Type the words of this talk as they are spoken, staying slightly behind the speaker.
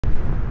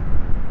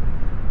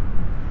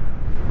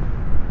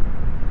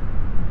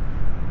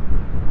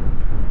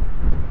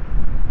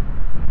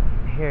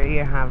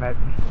you have it.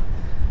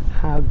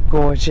 How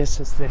gorgeous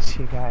is this,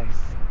 you guys?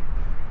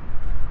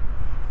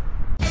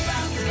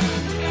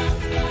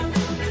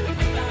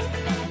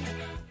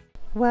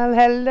 Well,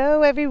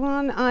 hello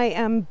everyone, I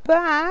am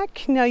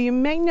back. Now you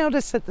may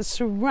notice that the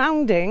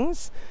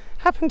surroundings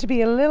happen to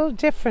be a little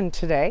different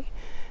today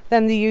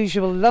than the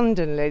usual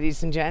London,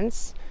 ladies and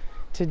gents.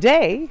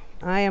 Today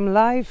I am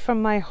live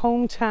from my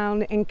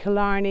hometown in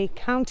Killarney,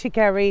 County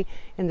Kerry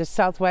in the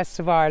southwest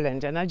of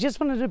Ireland, and I just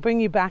wanted to bring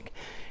you back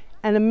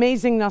an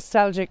amazing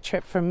nostalgic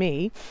trip for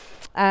me.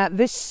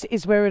 This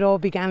is where it all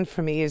began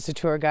for me as a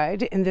tour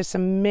guide, in this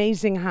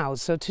amazing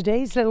house. So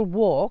today's little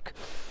walk,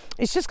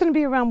 it's just going to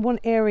be around one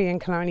area in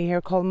Killarney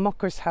here called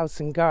Muckross House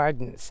and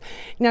Gardens.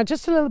 Now,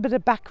 just a little bit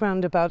of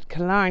background about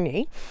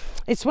Killarney.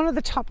 It's one of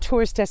the top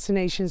tourist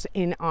destinations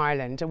in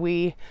Ireland.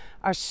 We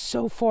are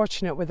so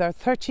fortunate with our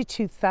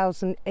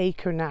 32,000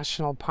 acre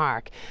national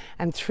park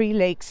and 3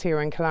 lakes here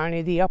in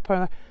Killarney, the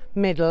upper,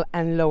 middle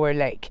and lower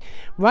lake.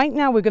 Right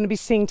now we're going to be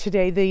seeing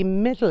today the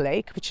middle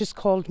lake, which is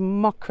called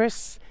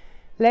Muckross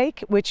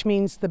Lake, which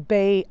means the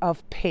Bay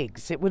of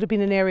Pigs. It would have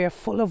been an area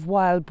full of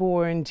wild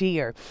boar and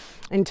deer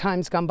in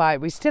times gone by.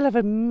 We still have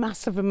a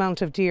massive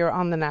amount of deer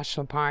on the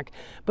national park,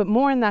 but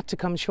more on that to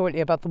come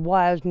shortly about the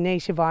wild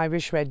native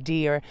Irish red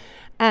deer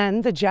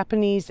and the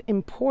Japanese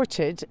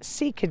imported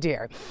sika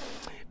deer.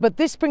 But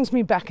this brings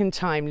me back in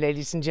time,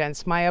 ladies and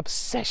gents. My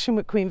obsession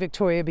with Queen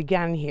Victoria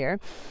began here.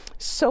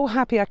 So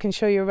happy I can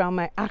show you around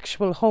my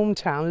actual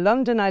hometown.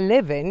 London I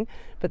live in,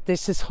 but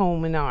this is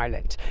home in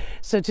Ireland.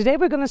 So today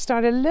we're going to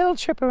start a little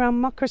trip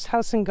around Muckross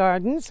House and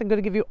Gardens. I'm going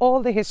to give you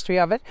all the history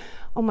of it.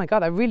 Oh my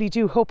God, I really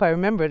do hope I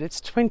remember it. It's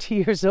 20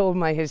 years old,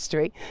 my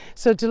history.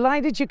 So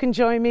delighted you can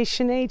join me,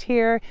 Sinead,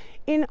 here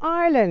in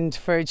Ireland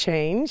for a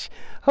change.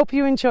 Hope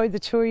you enjoyed the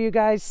tour, you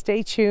guys.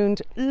 Stay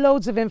tuned.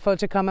 Loads of info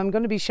to come. I'm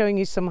going to be showing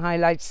you some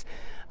highlights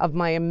of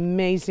my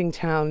amazing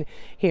town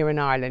here in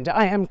Ireland.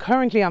 I am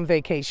currently on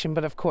vacation,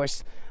 but of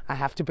course I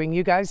have to bring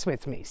you guys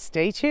with me.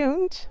 Stay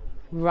tuned.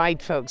 Right,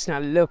 folks, now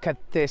look at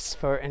this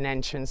for an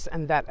entrance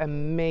and that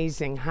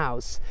amazing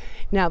house.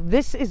 Now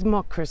this is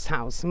Muckross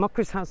House.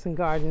 Muckross House and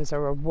Gardens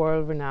are a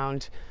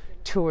world-renowned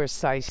tourist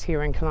site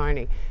here in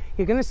Killarney.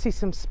 You're going to see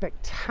some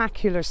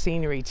spectacular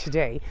scenery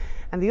today,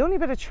 and the only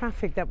bit of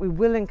traffic that we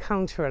will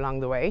encounter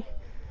along the way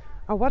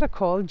are what are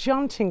called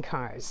jaunting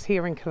cars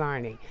here in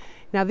Killarney.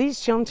 Now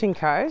these jaunting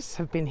cars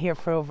have been here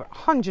for over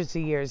hundreds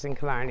of years in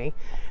Killarney.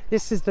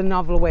 This is the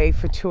novel way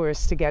for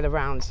tourists to get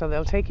around. So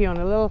they'll take you on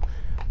a little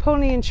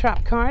pony and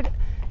trap cart.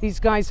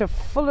 These guys are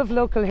full of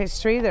local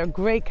history. They're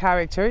great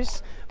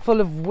characters, full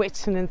of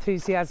wit and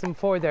enthusiasm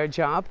for their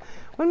job.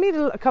 We'll meet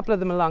a couple of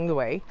them along the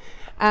way,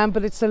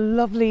 but it's a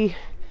lovely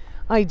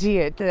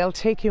idea. They'll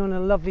take you on a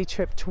lovely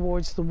trip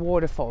towards the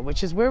waterfall,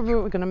 which is where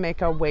we're going to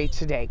make our way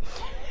today.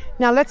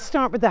 Now let's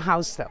start with the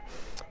house though.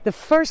 The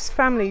first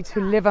family to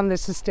live on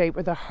this estate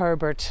were the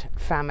Herbert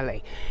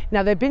family.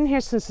 Now they've been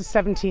here since the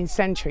 17th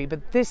century,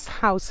 but this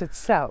house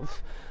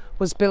itself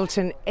was built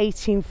in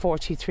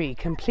 1843,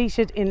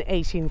 completed in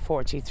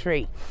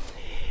 1843.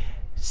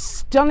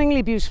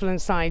 Stunningly beautiful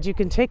inside. You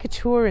can take a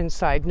tour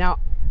inside. Now,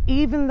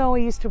 even though I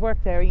used to work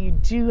there, you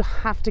do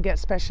have to get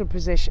special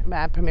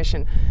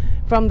permission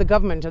from the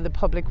government or the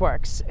public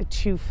works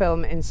to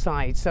film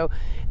inside. So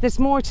there's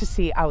more to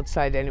see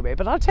outside anyway,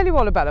 but I'll tell you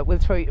all about it.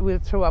 We'll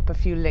throw up a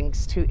few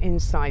links to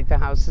inside the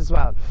house as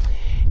well.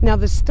 Now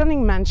the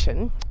stunning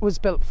mansion was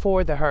built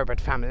for the Herbert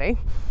family.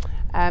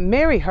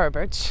 Mary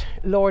Herbert,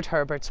 Lord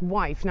Herbert's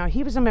wife. Now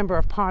he was a member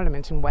of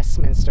Parliament in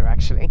Westminster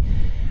actually.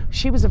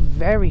 She was a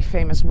very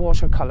famous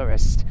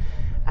watercolourist,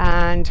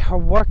 and her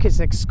work is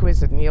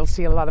exquisite, and you'll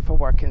see a lot of her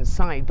work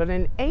inside. But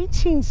in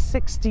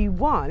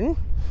 1861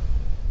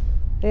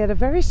 they had a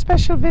very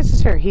special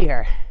visitor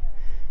here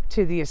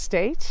to the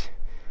estate,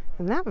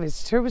 and that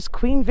visitor was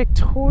Queen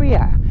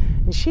Victoria,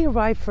 and she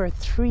arrived for a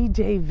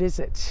 3-day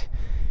visit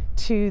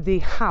to the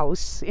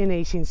house in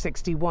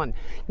 1861.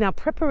 Now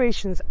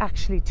preparations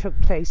actually took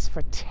place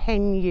for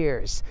 10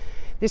 years.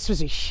 This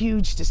was a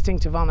huge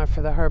distinctive honour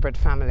for the Herbert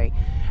family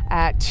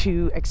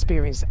to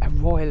experience a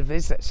royal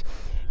visit.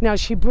 Now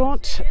she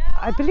brought,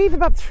 I believe,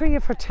 about 3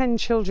 of her 10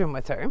 children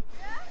with her.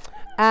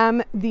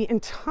 The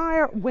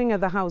entire wing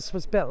of the house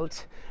was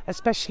built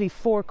especially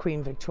for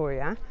Queen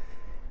Victoria.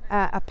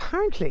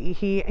 Apparently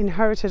he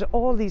inherited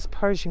all these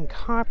Persian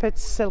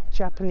carpets, silk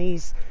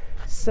Japanese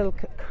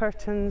silk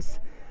curtains,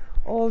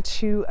 all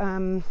to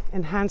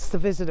enhance the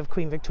visit of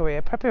Queen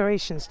Victoria.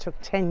 Preparations took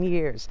 10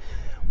 years.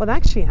 What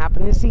actually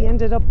happened is he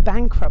ended up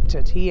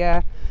bankrupted. He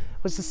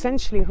was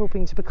essentially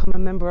hoping to become a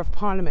member of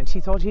Parliament. He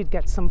thought he'd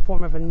get some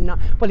form of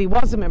well, he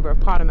was a member of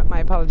Parliament, my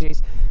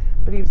apologies,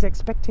 but he was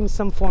expecting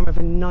some form of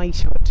a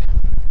knighthood,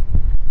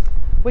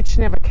 which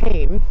never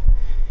came.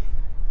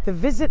 The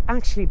visit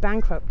actually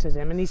bankrupted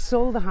him, and he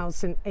sold the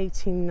house in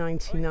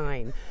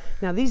 1899.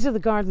 Now these are the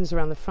gardens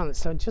around the front,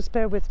 so just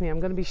bear with me. I'm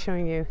going to be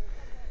showing you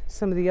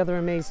some of the other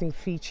amazing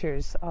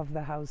features of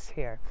the house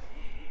here.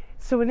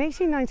 So in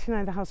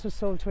 1899 the house was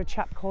sold to a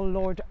chap called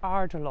Lord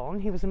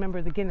Arderlawn. He was a member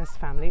of the Guinness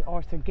family,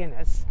 Arthur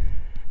Guinness,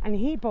 and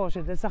he bought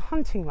it as a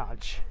hunting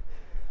lodge.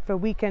 for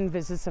weekend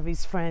visits of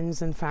his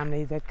friends and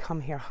family that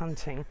come here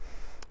hunting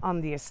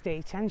on the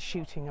estate, and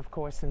shooting, of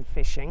course, and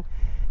fishing.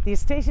 The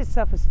estate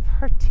itself is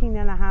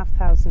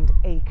 13,500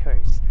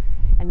 acres,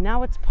 and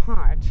now it's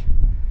part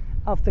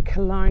of the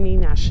Killarney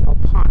National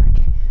Park,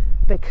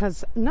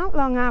 because not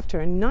long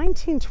after, in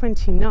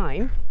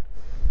 1929,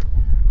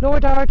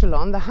 Lord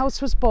Ardilaun, the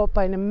house was bought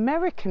by an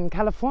American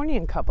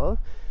Californian couple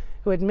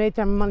who had made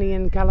their money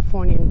in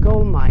Californian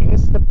gold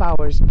mines, the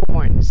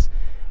Bowers-Bournes,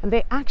 and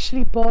they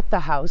actually bought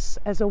the house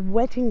as a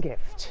wedding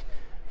gift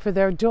for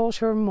their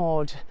daughter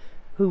Maud,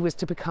 who was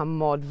to become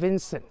Maud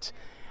Vincent.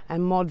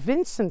 And Maud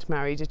Vincent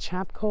married a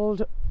chap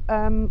called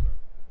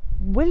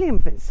Billy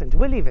Vincent,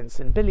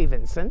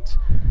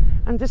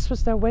 and this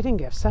was their wedding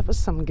gift. That was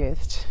some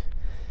gift.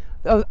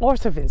 Oh,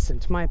 Arthur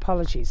Vincent, my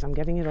apologies, I'm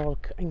getting it all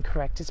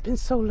incorrect. It's been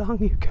so long,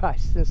 you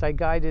guys, since I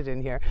guided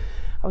in here.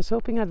 I was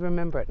hoping I'd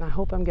remember it, and I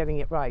hope I'm getting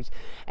it right.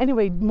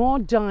 Anyway,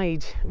 Maud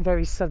died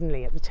very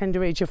suddenly at the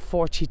tender age of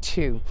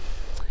 42,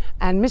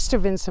 and Mr.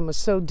 Vincent was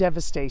so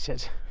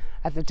devastated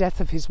at the death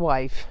of his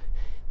wife,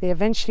 they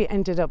eventually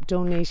ended up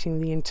donating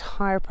the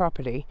entire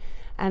property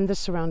and the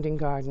surrounding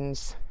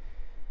gardens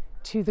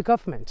to the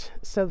government,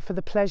 so for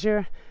the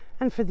pleasure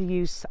and for the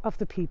use of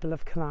the people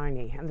of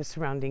Killarney and the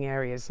surrounding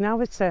areas. Now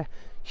it's a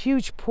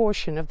huge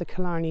portion of the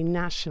Killarney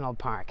National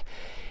Park.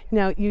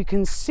 Now you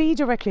can see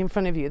directly in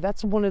front of you,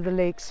 that's one of the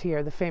lakes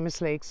here, the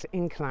famous lakes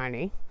in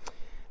Killarney.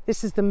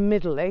 This is the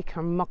middle lake,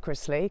 or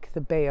Muckross Lake,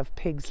 the Bay of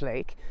Pigs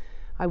Lake.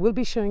 I will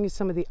be showing you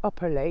some of the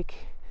upper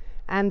lake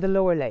and the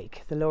lower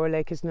lake. The lower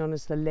lake is known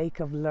as the Lake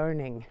of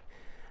Learning.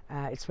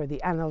 It's where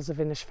the Annals of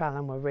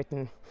Inishfallen were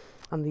written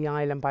on the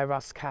island by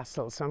Ross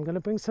Castle. So I'm going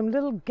to bring some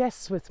little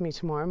guests with me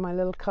tomorrow. My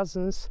little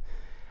cousins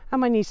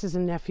and my nieces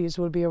and nephews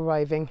will be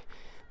arriving.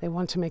 They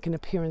want to make an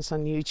appearance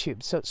on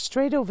YouTube. So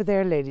straight over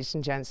there, ladies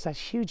and gents, that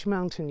huge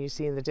mountain you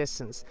see in the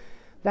distance,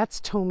 that's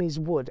Tomy's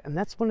Wood, and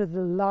that's one of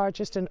the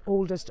largest and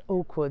oldest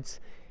oak woods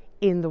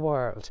in the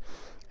world.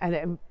 And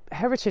a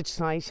heritage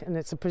site, and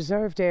it's a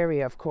preserved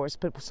area, of course,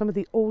 but some of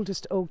the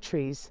oldest oak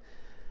trees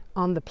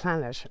on the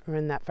planet are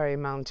in that very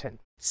mountain.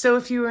 So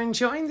if you are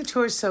enjoying the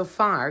tour so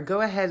far,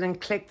 go ahead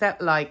and click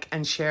that like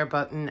and share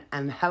button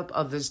and help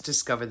others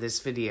discover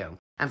this video.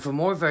 And for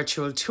more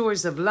virtual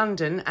tours of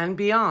London and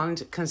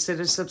beyond,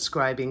 consider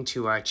subscribing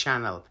to our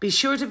channel. Be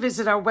sure to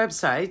visit our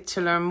website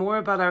to learn more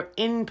about our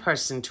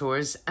in-person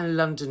tours and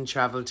London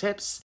travel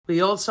tips.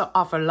 We also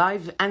offer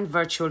live and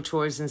virtual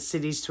tours in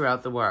cities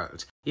throughout the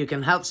world. You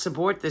can help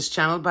support this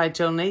channel by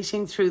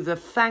donating through the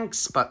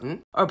thanks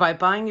button or by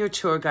buying your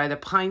tour guide a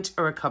pint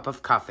or a cup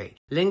of coffee.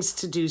 Links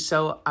to do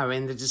so are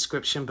in the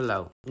description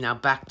below. Now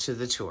back to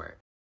the tour.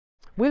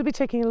 We'll be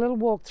taking a little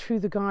walk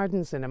through the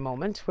gardens in a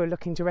moment. We're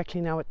looking directly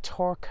now at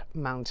Torc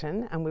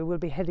Mountain, and we will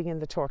be heading in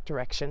the Torc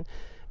direction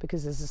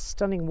because there's a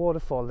stunning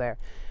waterfall there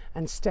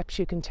and steps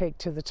you can take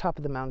to the top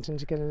of the mountain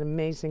to get an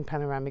amazing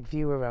panoramic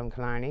view around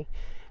Killarney.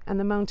 And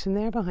the mountain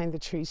there behind the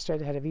tree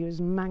straight ahead of you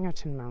is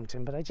Mangerton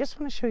Mountain. But I just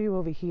want to show you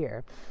over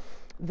here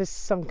this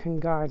sunken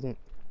garden.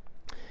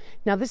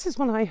 Now this is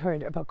when I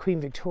heard about Queen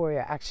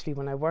Victoria, actually,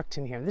 when I worked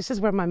in here. This is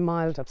where my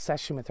mild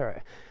obsession with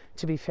her,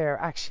 to be fair,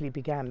 actually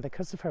began,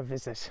 because of her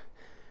visit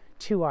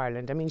to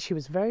Ireland. I mean, she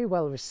was very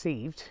well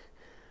received.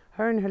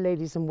 Her and her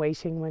ladies in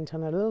waiting went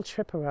on a little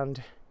trip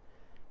around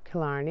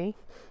Killarney.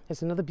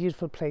 There's another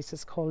beautiful place,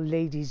 it's called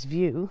Ladies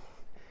View,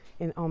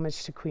 in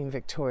homage to Queen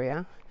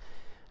Victoria.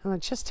 And I'll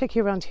just take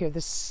you around here,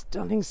 this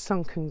stunning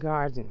sunken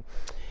garden.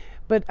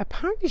 But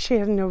apparently she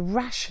had an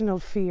irrational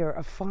fear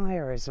of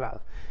fire as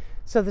well.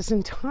 So this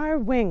entire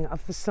wing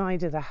of the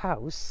side of the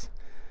house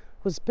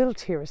was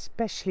built here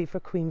especially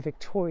for Queen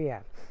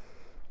Victoria.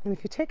 And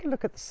if you take a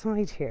look at the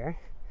side here,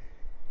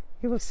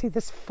 you will see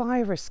this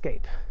fire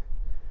escape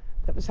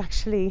that was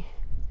actually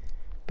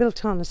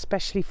built on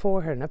especially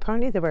for her. And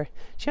apparently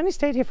she only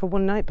stayed here for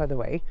one night, by the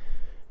way,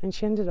 and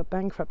she ended up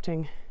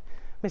bankrupting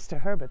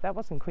Mr. Herbert. That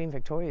wasn't Queen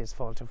Victoria's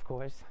fault, of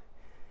course.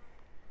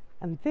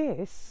 And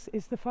this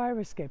is the fire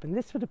escape, and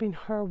this would have been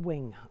her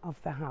wing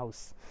of the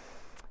house.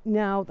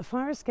 Now, the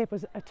fire escape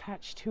was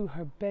attached to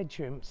her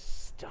bedroom,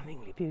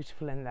 stunningly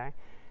beautiful in there.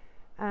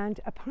 And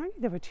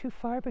apparently there were 2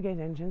 fire brigade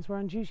engines were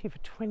on duty for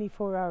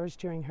 24 hours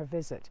during her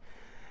visit.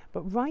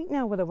 But right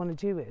now what I want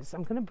to do is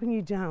I'm going to bring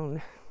you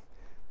down.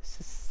 This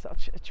is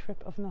such a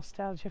trip of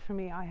nostalgia for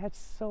me. I had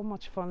so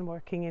much fun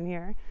working in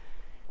here.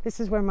 This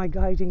is where my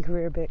guiding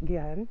career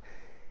began.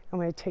 And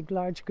we would take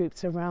large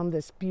groups around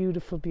this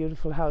beautiful,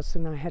 beautiful house.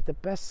 And I had the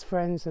best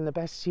friends and the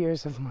best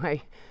years of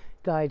my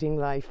guiding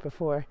life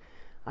before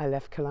I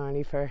left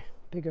Killarney for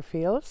bigger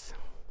fields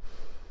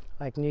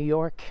like New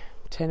York,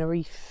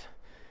 Tenerife,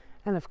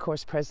 and of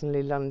course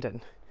presently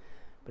London.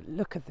 But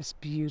look at this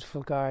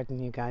beautiful garden,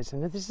 you guys.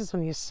 And this is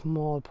only a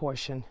small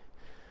portion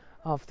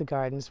of the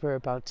gardens we're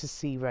about to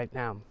see right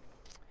now.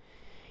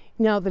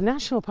 Now, the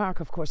national park,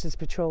 of course, is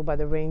patrolled by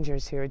the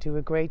rangers here, do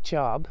a great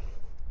job.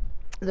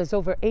 There's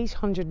over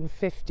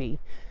 850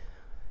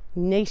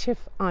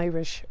 native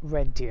Irish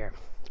red deer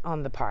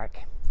on the park.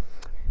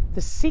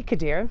 The Sika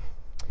deer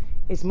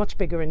is much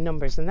bigger in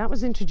numbers, and that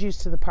was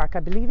introduced to the park, I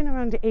believe, in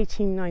around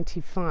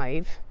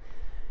 1895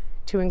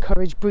 to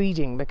encourage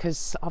breeding,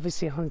 because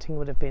obviously hunting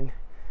would have been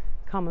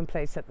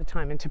commonplace at the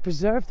time, and to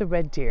preserve the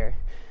red deer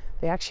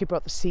they actually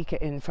brought the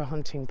sika in for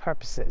hunting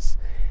purposes.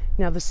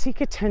 Now the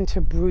sika tend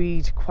to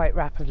breed quite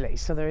rapidly,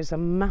 so there is a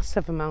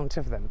massive amount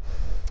of them,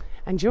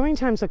 and during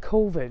times of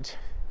COVID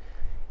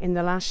in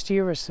the last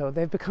year or so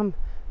they've become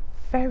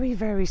very,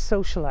 very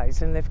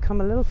socialized, and they've come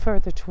a little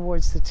further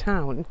towards the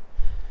town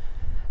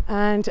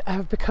and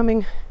are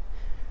becoming,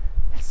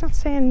 let's not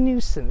say a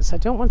nuisance, I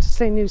don't want to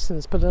say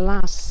nuisance, but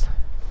alas,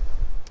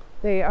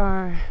 they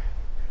are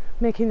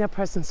making their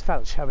presence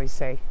felt, shall we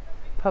say,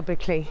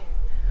 publicly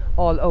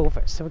all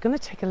over. So we're going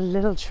to take a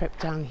little trip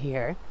down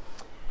here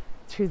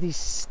through these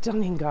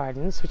stunning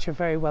gardens, which are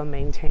very well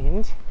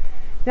maintained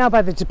now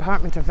by the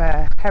Department of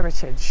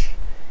Heritage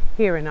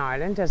here in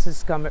Ireland, as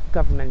it's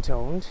government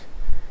owned.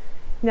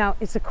 Now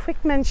it's a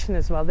quick mention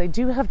as well, they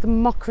do have the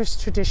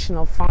Muckross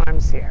traditional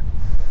farms here,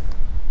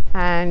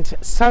 and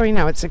sorry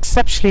now it's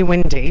exceptionally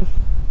windy,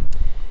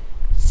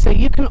 so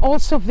you can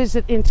also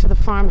visit into the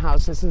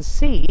farmhouses and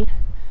see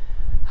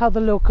how the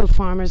local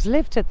farmers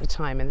lived at the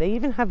time. And they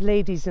even have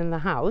ladies in the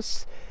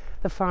house,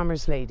 the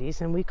farmers'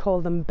 ladies, and we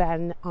call them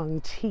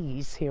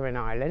ben-aunties here in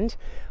Ireland,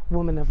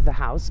 woman of the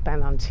house,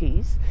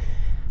 ben-aunties,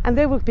 and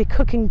they will be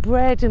cooking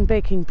bread and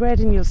baking bread,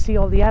 and you'll see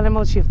all the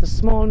animals. You have the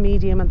small,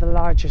 medium and the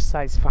larger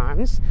size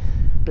farms,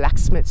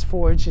 blacksmith's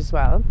forge as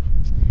well.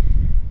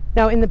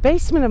 Now in the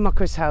basement of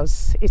Muckross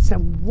House, it's a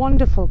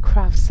wonderful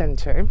craft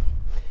centre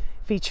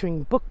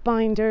featuring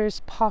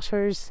bookbinders,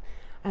 potters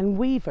and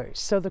weavers.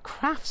 So the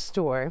craft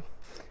store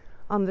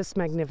on this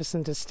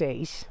magnificent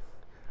estate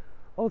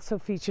also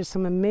features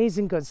some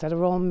amazing goods that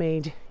are all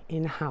made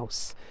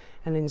in-house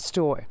and in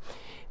store.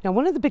 Now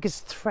one of the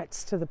biggest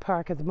threats to the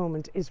park at the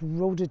moment is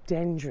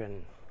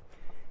rhododendron.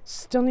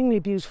 Stunningly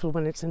beautiful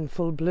when it's in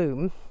full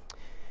bloom,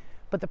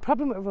 but the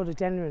problem with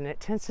rhododendron, it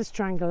tends to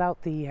strangle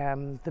out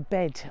the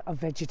bed of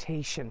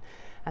vegetation,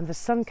 and the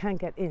sun can't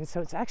get in,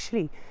 so it's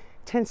actually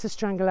tends to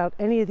strangle out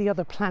any of the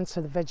other plants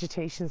or the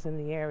vegetations in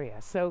the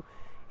area. So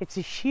it's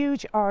a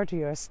huge,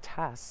 arduous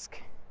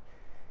task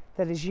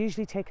that is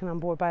usually taken on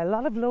board by a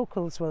lot of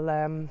locals.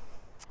 Will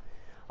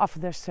offer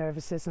their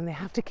services, and they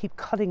have to keep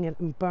cutting it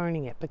and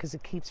burning it because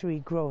it keeps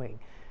regrowing.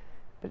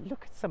 But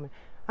look at some.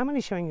 I'm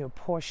only showing you a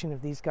portion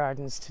of these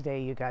gardens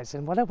today, you guys,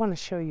 and what I want to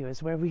show you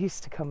is where we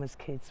used to come as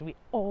kids. We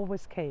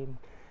always came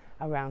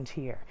around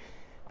here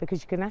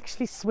because you can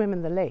actually swim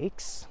in the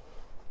lakes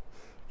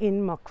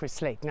in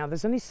Muckross Lake. Now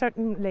there's only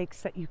certain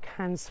lakes that you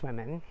can swim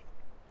in,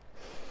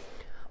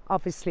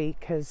 obviously,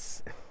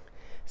 because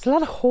there's a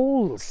lot of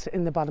holes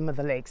in the bottom of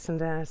the lakes,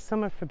 and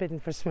some are forbidden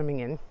for swimming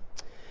in.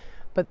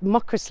 But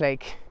Muckross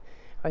Lake,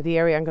 or the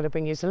area I'm going to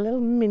bring you, is a little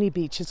mini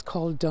beach. It's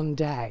called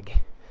Dundag,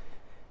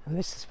 and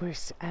this is where,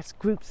 as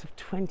groups of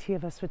 20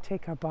 of us, would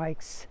take our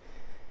bikes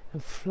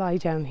and fly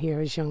down here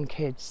as young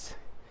kids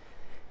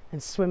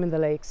and swim in the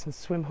lakes and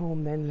swim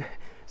home, then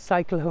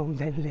cycle home,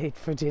 then late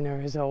for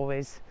dinner as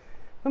always,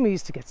 when we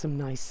used to get some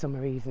nice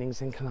summer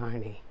evenings in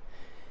Killarney.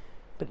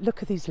 But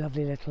look at these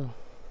lovely little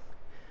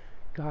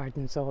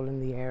gardens all in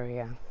the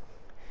area.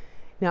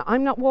 Now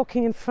I'm not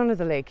walking in front of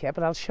the lake yet,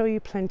 but I'll show you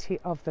plenty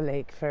of the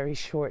lake very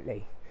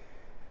shortly.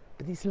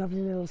 But these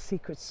lovely little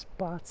secret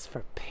spots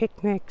for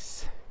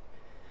picnics,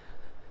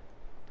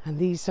 and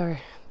these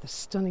are the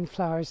stunning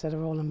flowers that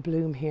are all in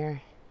bloom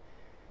here.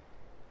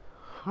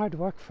 Hard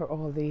work for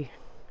all the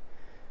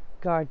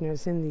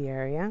gardeners in the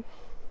area,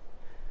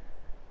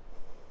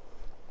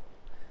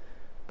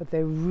 but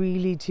they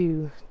really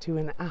do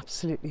an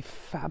absolutely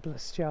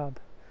fabulous job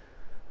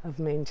of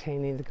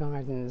maintaining the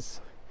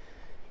gardens.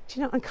 Do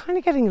you know, I'm kind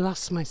of getting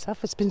lost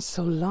myself. It's been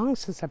so long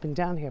since I've been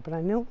down here, but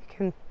I know we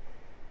can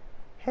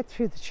head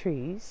through the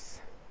trees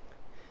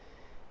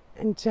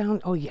and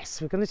down. Oh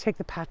yes, we're going to take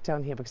the path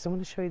down here because I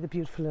want to show you the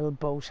beautiful little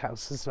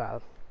boathouse as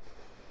well,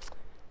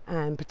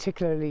 and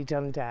particularly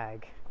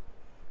Dundag,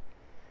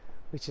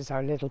 which is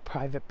our little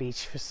private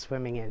beach for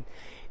swimming in.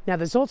 Now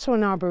there's also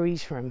an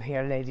arboretum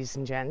here, ladies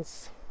and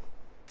gents,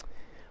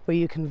 where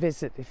you can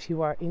visit if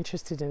you are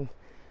interested in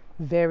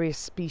various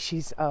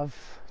species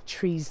of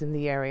trees in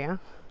the area.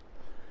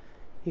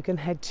 You can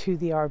head to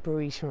the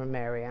arboretum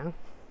area.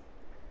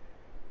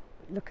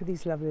 Look at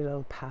these lovely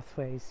little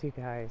pathways, you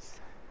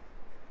guys.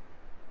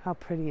 How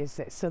pretty is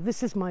this? So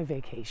this is my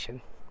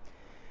vacation,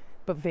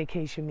 but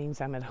vacation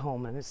means I'm at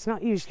home, and it's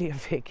not usually a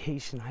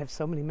vacation. I have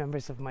so many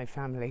members of my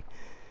family,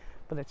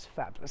 but it's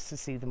fabulous to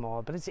see them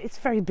all. But it's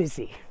very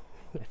busy,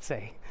 let's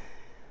say.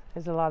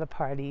 There's a lot of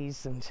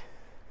parties, and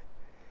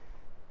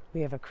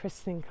we have a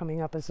christening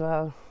coming up as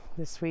well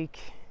this week.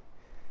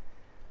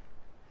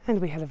 And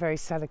we had a very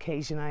sad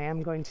occasion. I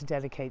am going to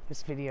dedicate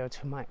this video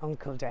to my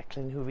uncle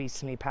Declan, who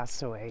recently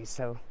passed away.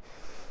 So,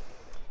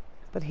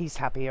 but he's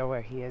happier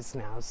where he is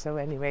now. So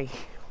anyway,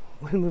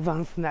 we'll move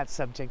on from that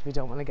subject. We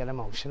don't want to get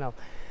emotional.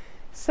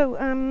 So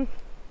I'm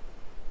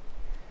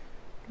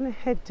going to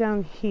head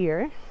down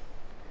here,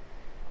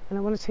 and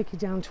I want to take you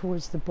down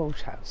towards the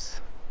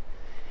boathouse.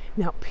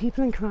 Now,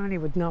 people in Killarney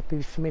would not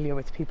be familiar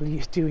with people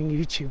doing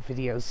YouTube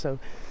videos, so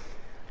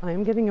I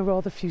am getting a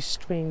rather few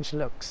strange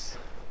looks.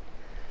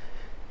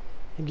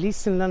 At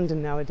least in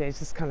London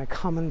nowadays, it's kind of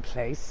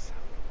commonplace.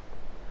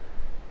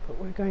 But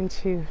we're going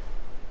to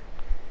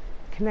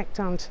connect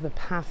onto the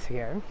path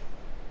here.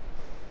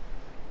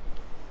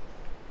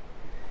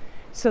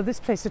 So this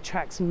place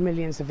attracts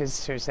millions of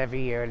visitors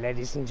every year,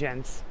 ladies and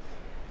gents.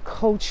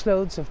 Coach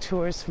loads of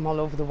tourists from all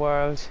over the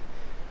world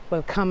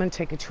will come and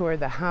take a tour of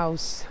the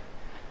house.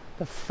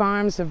 The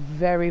farms are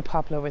very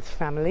popular with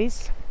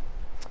families,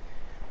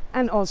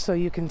 and also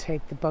you can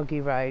take the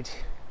buggy ride.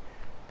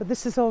 But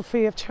this is all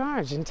free of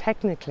charge, and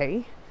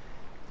technically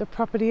the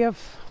property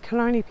of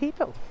Killarney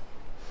people.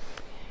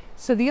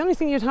 So the only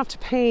thing you'd have to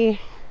pay,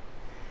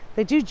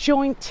 they do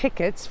joint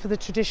tickets for the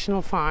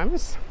traditional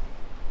farms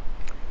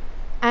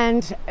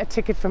and a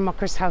ticket for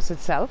Muckross House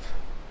itself.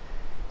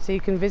 So you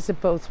can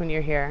visit both when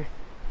you're here.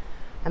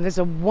 And there's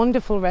a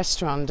wonderful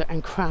restaurant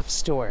and craft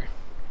store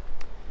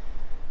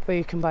where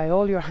you can buy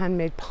all your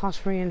handmade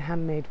pottery and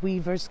handmade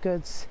weavers'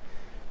 goods,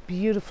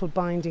 beautiful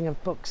binding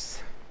of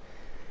books.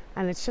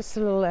 And it's just a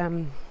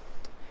little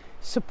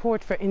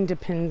support for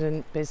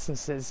independent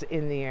businesses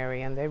in the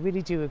area, and they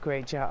really do a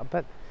great job.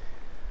 But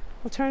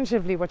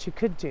alternatively, what you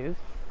could do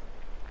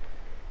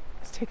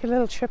is take a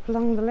little trip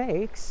along the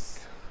lakes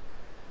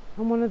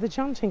on one of the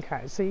jaunting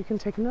cars. So you can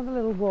take another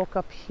little walk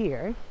up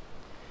here.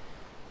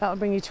 That'll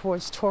bring you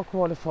towards Torc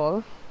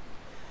Waterfall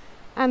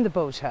and the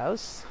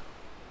boathouse.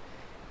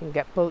 You can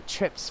get boat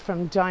trips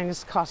from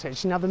Dinah's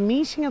Cottage. Now, the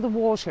meeting of the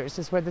waters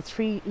is where the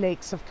three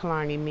lakes of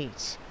Killarney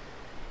meet,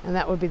 and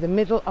that would be the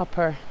middle,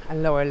 upper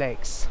and lower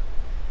lakes.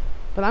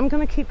 But I'm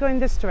going to keep going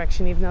this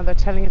direction, even though they're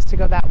telling us to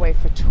go that way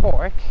for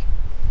Torc,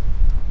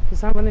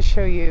 because I want to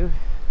show you,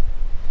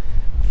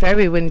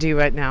 very windy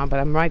right now, but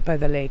I'm right by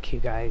the lake, you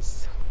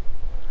guys.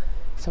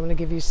 So I'm going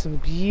to give you some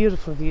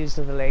beautiful views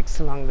of the lakes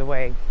along the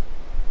way.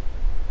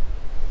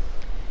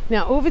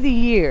 Now, over the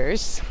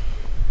years,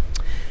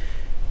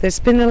 there's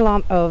been a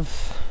lot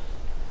of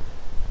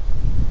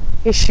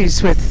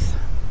issues with,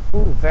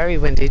 very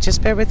windy,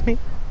 just bear with me,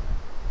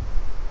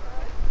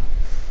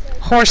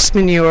 horse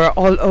manure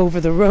all over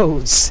the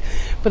roads.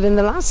 But in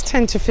the last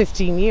 10 to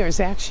 15 years,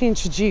 they actually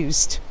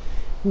introduced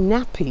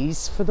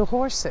nappies for the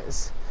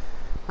horses.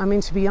 I mean,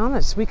 to be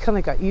honest, we kind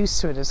of got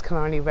used to it as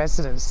Killarney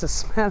residents, the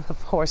smell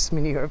of horse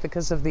manure,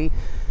 because of the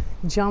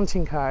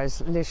jaunting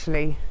cars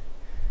literally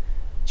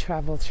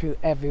travel through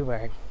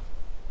everywhere.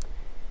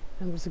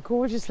 And there's a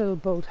gorgeous little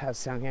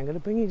boathouse down here. I'm going to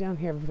bring you down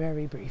here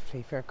very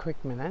briefly for a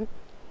quick minute.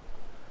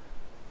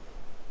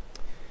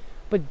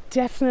 But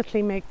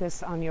definitely make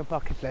this on your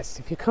bucket list.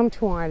 If you come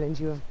to Ireland,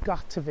 you have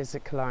got to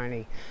visit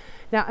Killarney.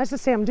 Now, as I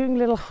say, I'm doing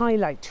little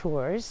highlight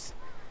tours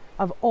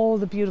of all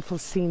the beautiful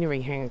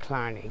scenery here in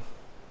Killarney.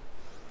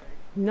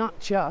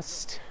 Not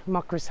just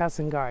Muckross House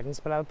and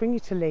Gardens, but I'll bring you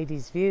to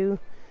Ladies View.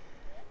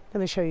 I'm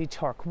going to show you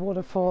Torc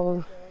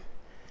Waterfall.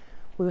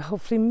 We'll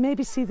hopefully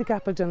maybe see the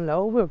Gap of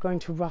Dunlow. We're going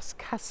to Ross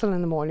Castle in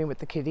the morning with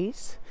the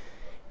kiddies.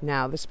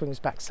 Now, this brings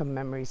back some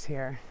memories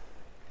here.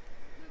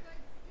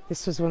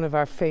 This was one of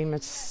our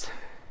favourite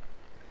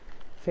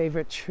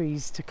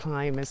trees to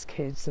climb as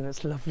kids, and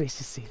it's lovely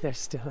to see they're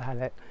still at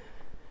it.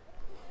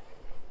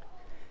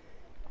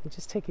 I'll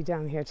just take you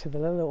down here to the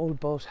little old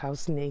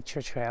boathouse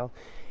nature trail.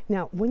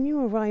 Now, when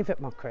you arrive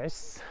at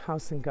Muckross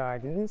House and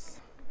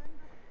Gardens,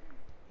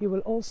 you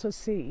will also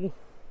see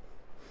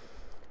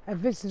a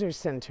visitor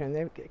centre, and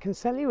they can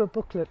sell you a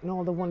booklet and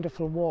all the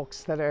wonderful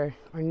walks that are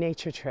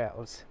nature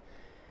trails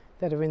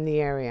that are in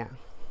the area.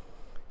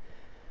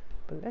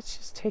 But let's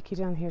just take you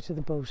down here to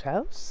the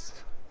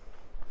boathouse.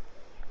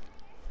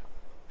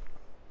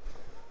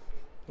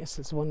 This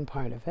is one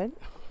part of it.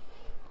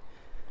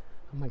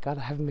 Oh my God,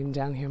 I haven't been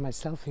down here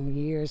myself in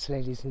years,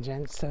 ladies and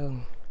gents, so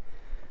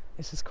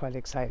this is quite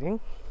exciting.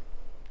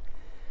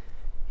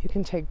 You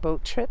can take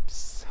boat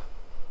trips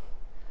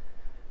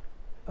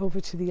over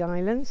to the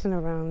islands and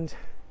around.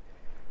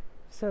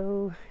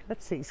 So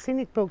let's see,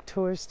 scenic boat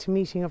tours to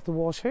Meeting of the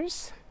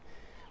Waters,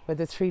 where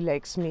the three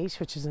lakes meet,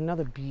 which is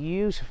another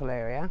beautiful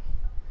area.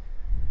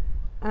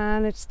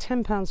 And it's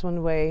 £10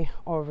 one way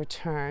or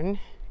return.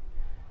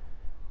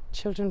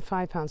 Children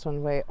 £5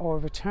 one way or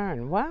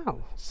return.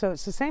 Wow, so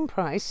it's the same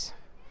price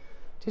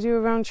to do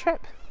a round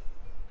trip.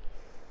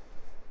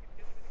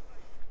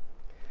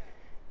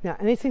 Now,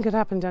 anything could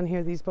happen down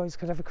here. These boys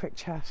could have a quick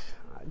chat.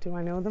 Do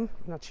I know them?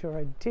 I'm not sure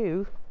I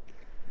do,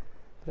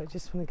 but I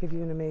just want to give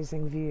you an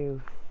amazing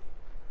view.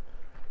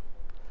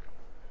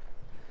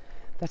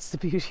 That's the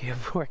beauty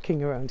of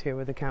working around here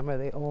with the camera.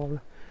 I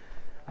will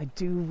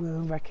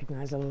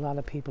recognize, a lot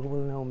of people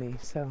will know me,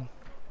 so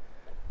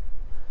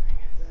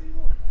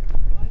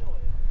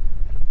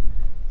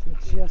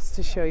just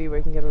to show you,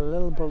 we can get a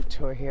little boat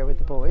tour here with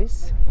the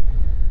boys.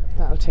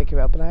 That'll take you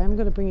out, but I am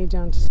going to bring you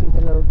down to see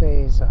the little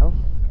bay as well.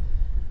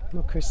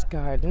 Muckross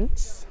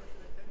Gardens.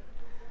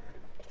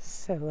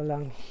 So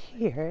along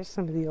here,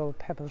 some of the old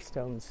pebble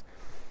stones.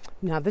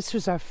 Now, this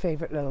was our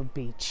favourite little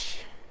beach.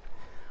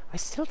 I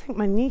still think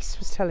my niece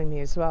was telling me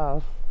as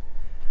well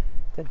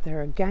that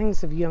there are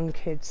gangs of young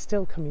kids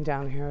still coming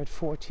down here at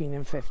 14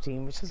 and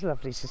 15, which is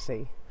lovely to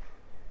see.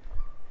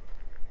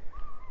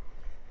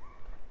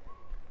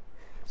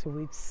 So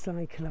we'd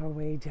cycle our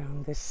way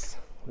down this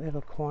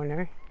little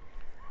corner,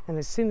 and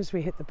as soon as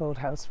we hit the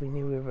boathouse we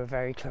knew we were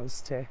very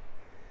close to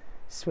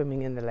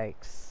swimming in the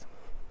lakes.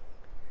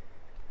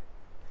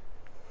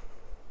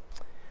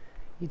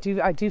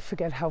 I do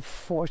forget how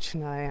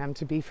fortunate I am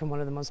to be from one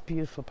of the most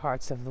beautiful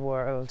parts of the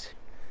world.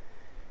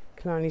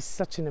 Killarney is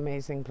such an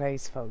amazing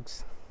place,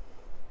 folks.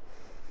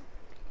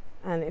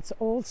 And it's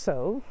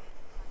also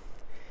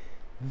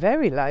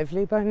very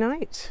lively by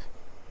night.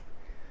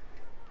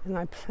 And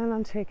I plan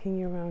on taking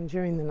you around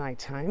during the night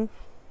time.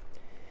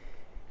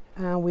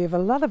 We have a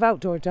lot of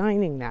outdoor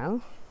dining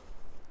now,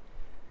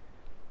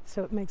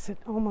 so it makes it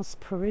almost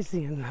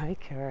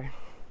Parisian-like, or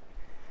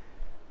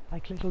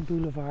like little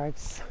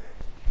boulevards,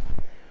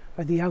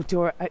 or the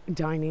outdoor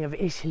dining of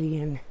Italy,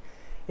 and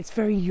it's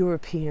very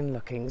European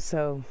looking.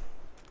 So,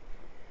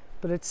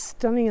 but it's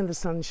stunning in the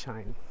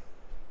sunshine.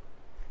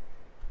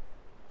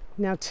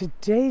 Now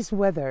today's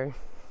weather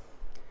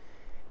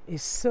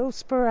is so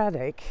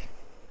sporadic,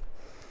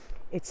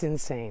 it's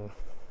insane.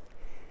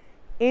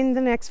 In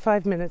the next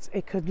 5 minutes,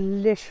 it could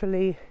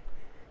literally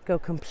go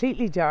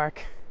completely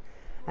dark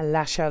and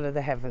lash out of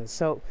the heavens.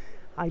 So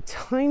I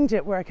timed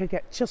it where I could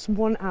get just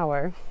 1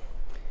 hour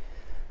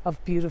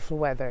of beautiful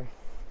weather.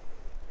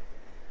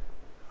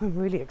 I'm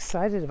really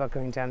excited about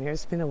going down here.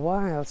 It's been a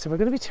while. So we're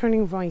going to be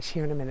turning right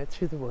here in a minute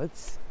through the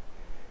woods.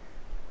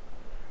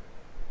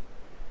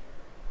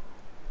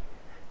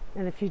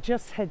 And if you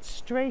just head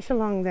straight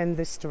along then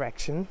this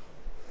direction,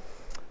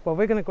 well,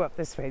 we're going to go up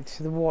this way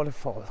to the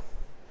waterfall.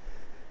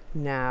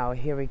 Now,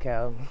 here we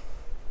go.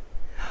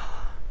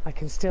 I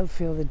can still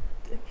feel the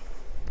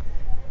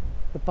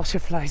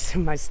butterflies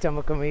in my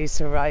stomach when we used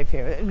to arrive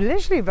here.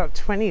 Literally about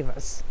 20 of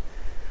us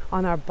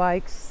on our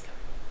bikes.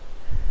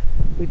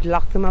 We'd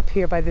lock them up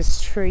here by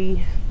this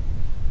tree,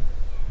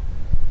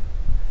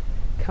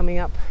 coming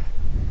up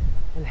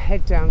and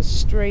head down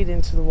straight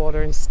into the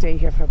water and stay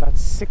here for about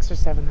 6 or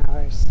 7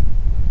 hours,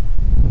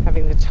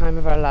 having the time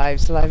of our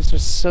lives. Lives were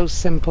so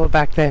simple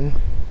back then.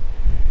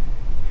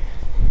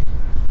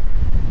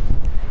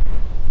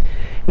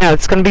 Now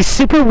it's going to be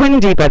super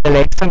windy by the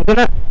lake, so I'm going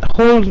to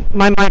hold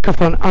my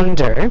microphone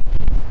under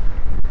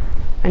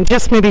and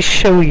just maybe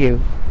show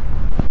you.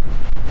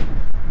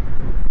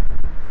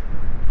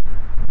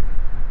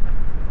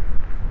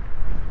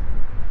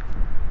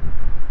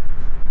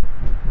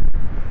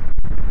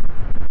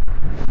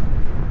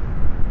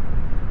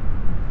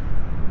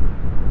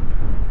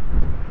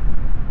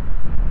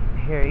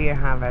 Here you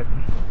have it.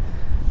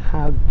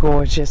 How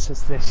gorgeous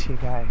is this, you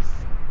guys?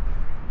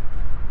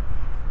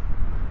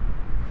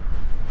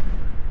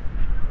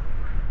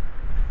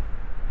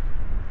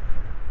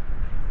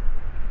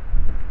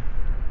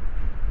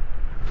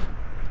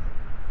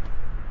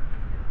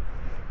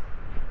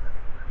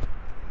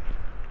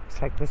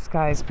 Looks like this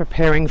guy is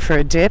preparing for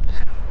a dip.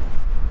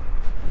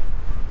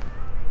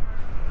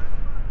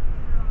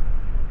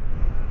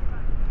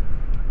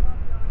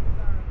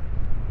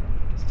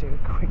 Just do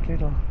a quick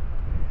little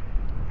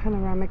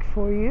panoramic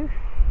for you.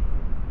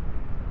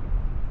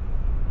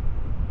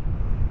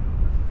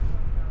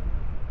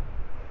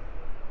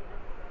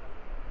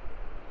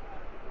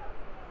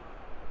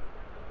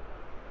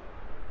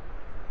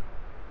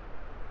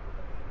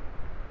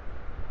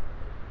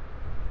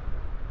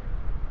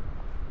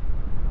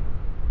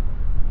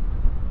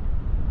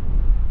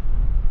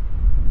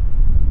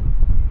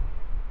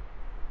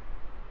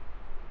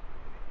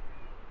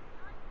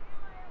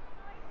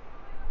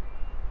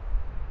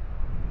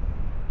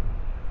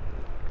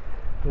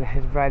 I'm going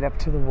to head right up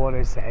to the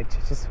water's edge.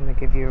 I just want to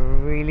give you a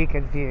really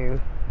good view.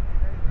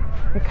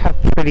 Look how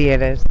pretty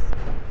it is.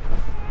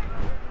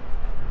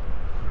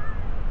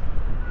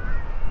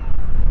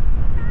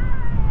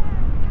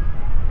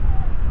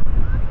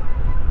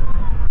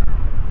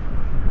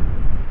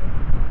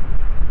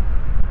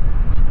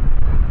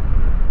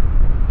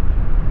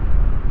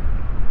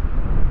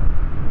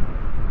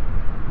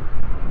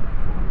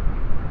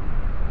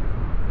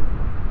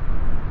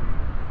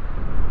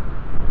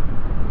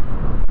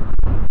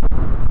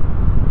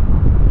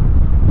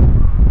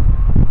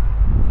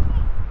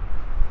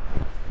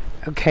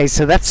 Okay,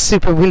 so that's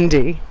super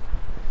windy.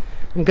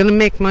 I'm going to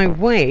make my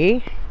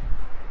way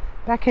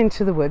back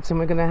into the woods and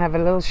we're going to have a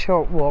little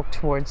short walk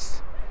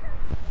towards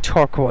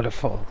Torc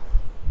Waterfall.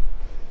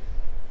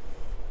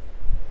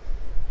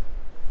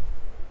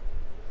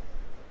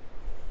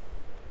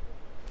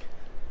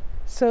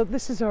 So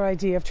this is our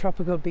idea of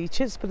tropical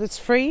beaches, but it's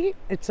free,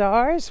 it's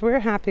ours, we're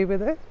happy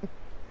with it.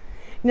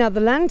 Now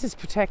the land is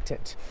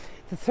protected.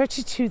 The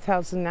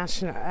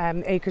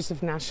 32,000 acres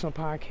of national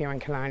park here in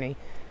Killarney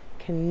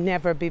can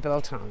never be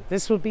built on.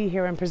 This will be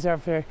here and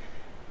preserved for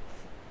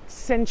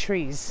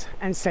centuries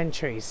and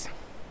centuries.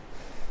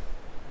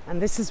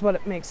 And this is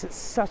what makes it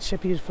such a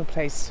beautiful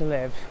place to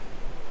live.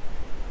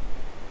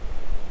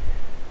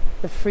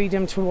 The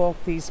freedom to walk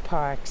these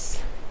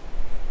parks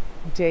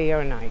day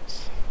or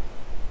night.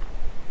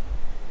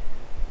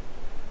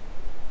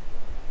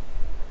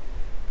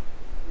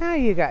 Now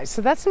you guys,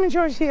 so that's the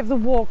majority of the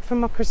walk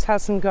from Muckross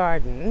House and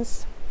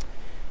Gardens.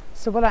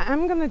 So what I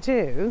am going to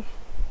do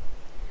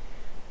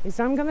is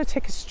I'm going to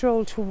take a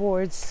stroll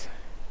towards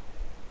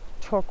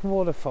Torc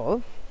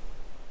Waterfall.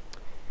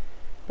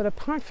 But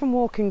apart from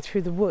walking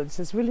through the woods,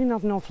 there's really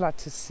not an awful lot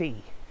to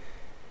see.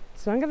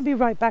 So I'm going to be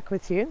right back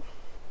with you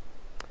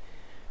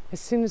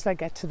as soon as I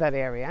get to that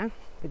area.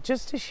 But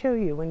just to show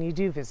you, when you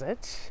do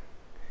visit,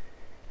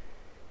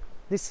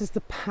 this is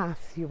the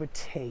path you would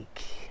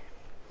take.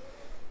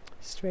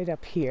 Straight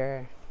up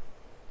here.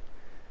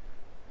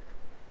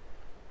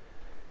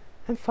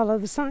 And follow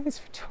the signs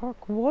for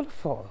Torc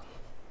Waterfall.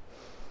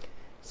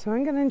 So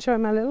I'm going to enjoy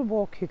my little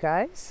walk, you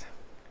guys.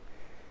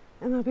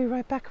 And I'll be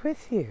right back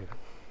with you.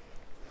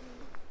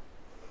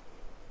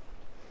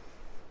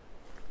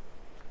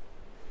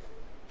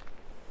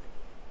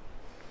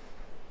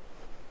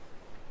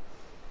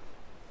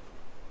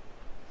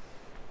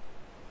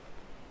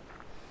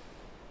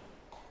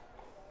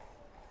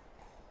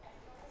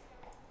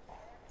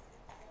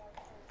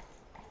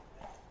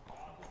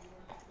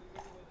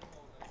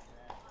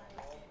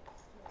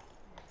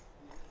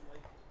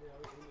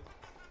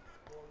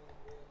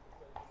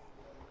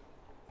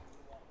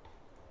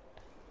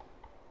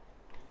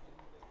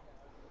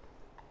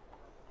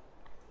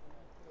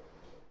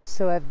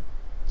 So I've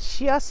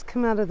just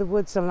come out of the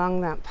woods along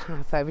that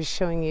path I was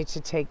showing you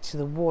to take to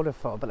the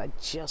waterfall, but I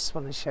just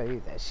want to show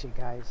you this, you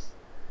guys.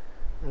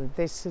 And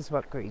this is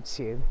what greets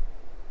you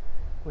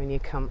when you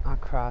come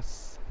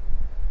across.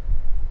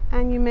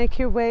 And you make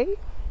your way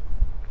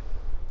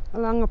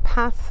along a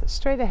path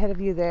straight ahead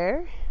of you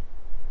there.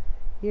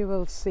 You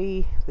will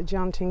see the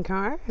jaunting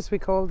car, as we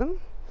call them,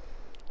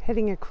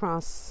 heading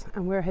across,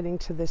 and we're heading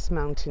to this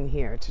mountain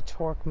here, to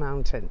Torc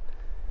Mountain.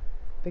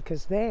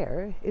 Because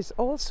there is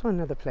also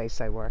another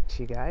place I worked,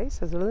 you guys.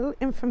 There's a little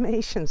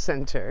information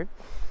centre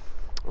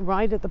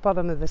right at the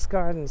bottom of this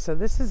garden. So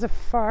this is a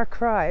far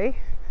cry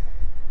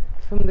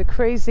from the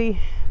crazy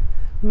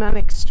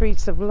manic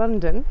streets of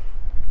London.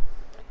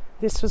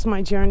 This was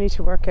my journey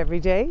to work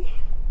every day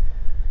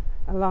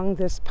along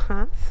this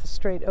path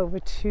straight over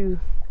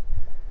to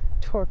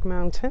Torc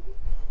Mountain.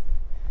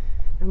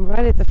 And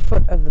right at the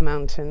foot of the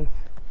mountain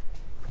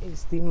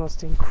is the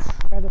most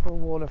incredible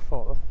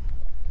waterfall,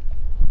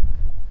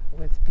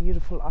 with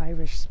beautiful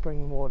Irish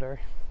spring water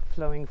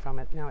flowing from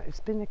it. Now, it's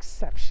been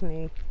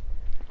exceptionally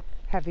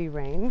heavy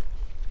rain,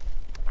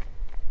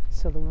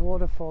 so the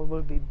waterfall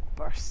will be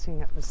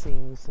bursting at the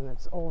seams, and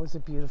it's always a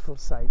beautiful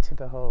sight to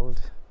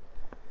behold.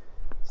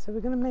 So we're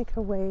going to make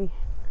our way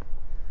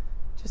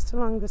just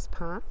along this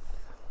path,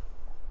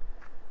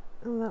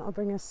 and that'll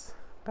bring us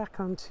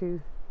back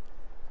onto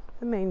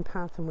the main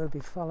path, and we'll be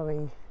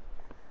following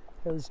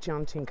those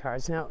jaunting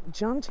cars. Now,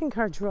 jaunting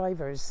car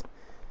drivers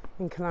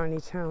in Killarney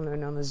town are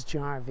known as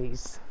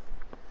Jarvies,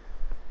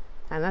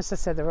 and as I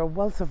said, they're a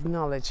wealth of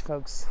knowledge,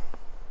 folks,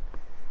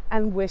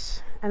 and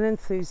wit and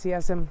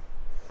enthusiasm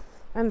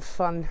and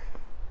fun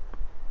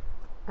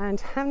and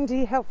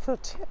handy helpful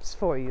tips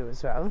for you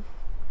as well.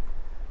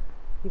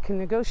 You can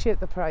negotiate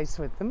the price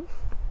with them,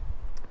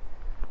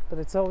 but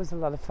it's always a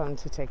lot of fun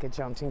to take a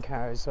jaunting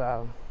car as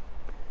well.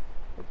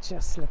 But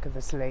just look at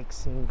this lake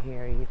scene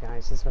here, you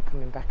guys, as we're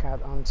coming back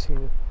out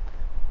onto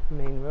the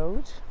main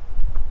road.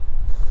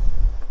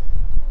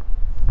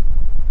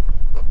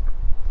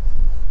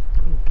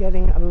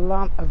 Getting a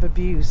lot of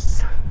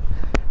abuse,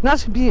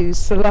 not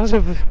abuse, a lot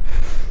of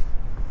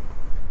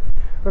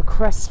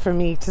requests for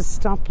me to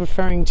stop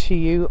referring to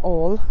you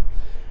all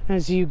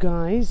as you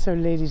guys or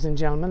ladies and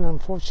gentlemen.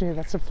 Unfortunately,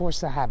 that's a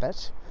force of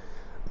habit,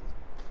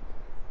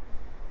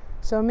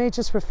 so I may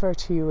just refer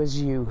to you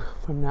as you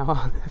from now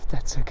on, if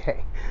that's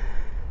okay.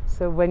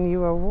 So when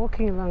you are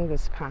walking along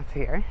this path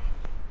here,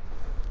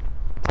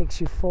 it takes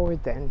you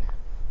forward then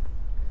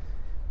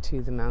to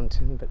the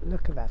mountain. But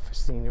look at that for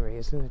scenery,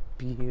 isn't it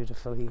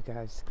beautiful, you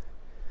guys?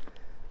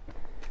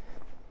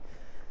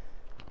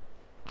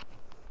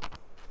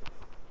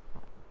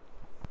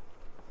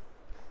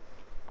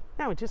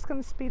 Now we're just going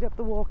to speed up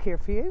the walk here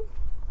for you,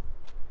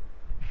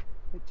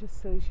 but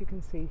just so as you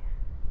can see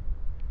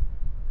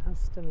how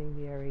stunning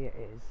the area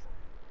is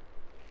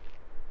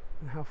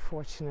and how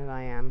fortunate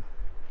I am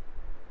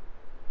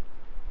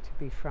to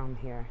be from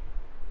here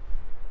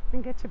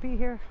and get to be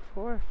here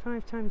 4 or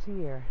 5 times a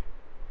year,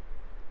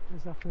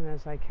 as often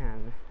as I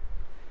can.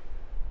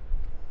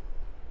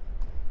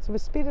 So we'll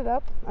speed it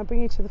up. I'll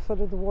bring you to the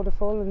foot of the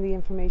waterfall and the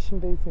information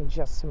booth in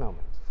just a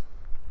moment.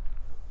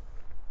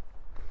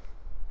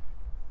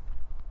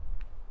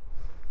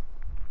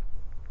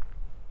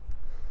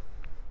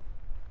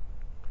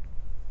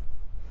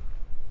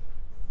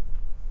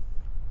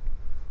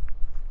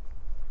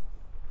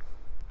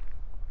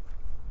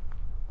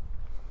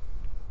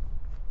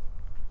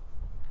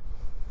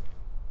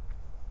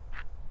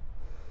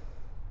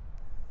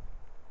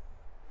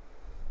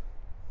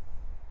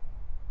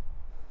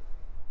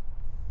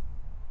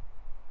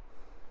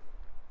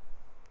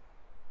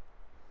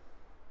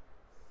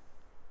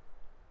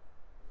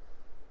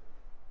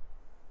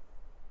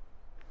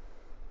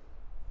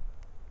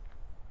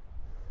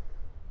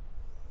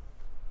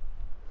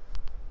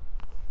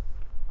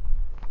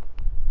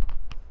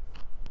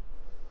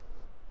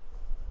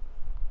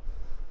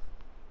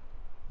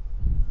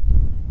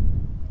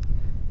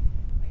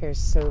 Here's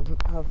some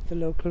of the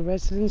local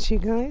residents, you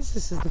guys.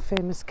 This is the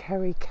famous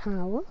Kerry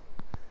cow.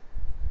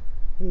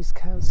 These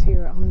cows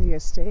here on the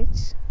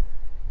estate.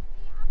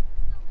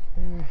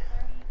 They're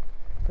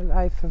the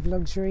life of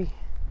luxury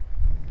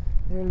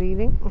they're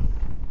leading.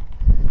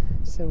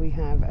 So we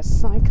have a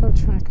cycle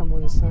track on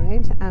one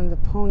side and the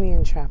pony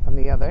and trap on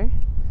the other.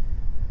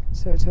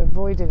 So to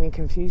avoid any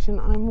confusion,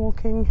 I'm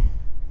walking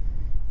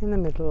in the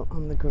middle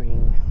on the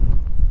green.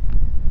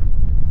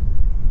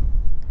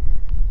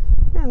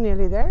 Now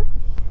nearly there.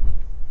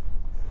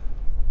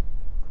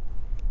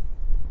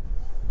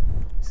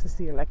 This is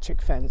the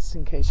electric fence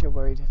in case you're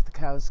worried if the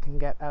cows can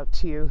get out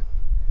to you.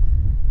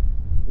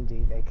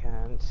 Indeed they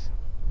can't.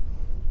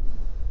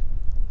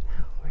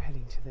 Now we're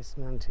heading to this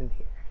mountain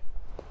here.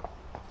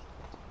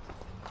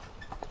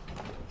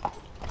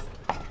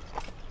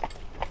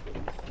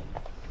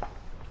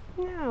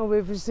 Now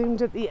we've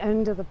resumed at the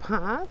end of the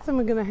path and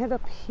we're going to head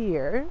up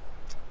here.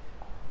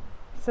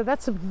 So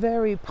that's a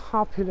very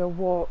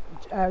popular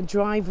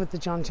drive with the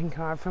jaunting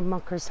car from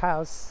Muckross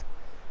House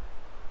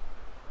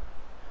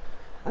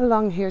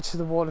along here to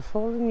the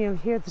waterfall, and you'll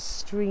hear the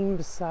stream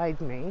beside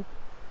me.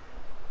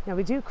 Now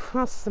we do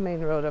cross the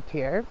main road up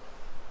here.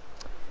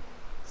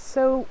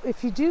 So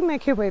if you do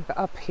make your way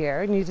up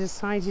here and you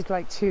decide you'd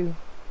like to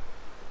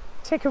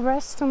take a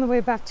rest on the way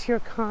back to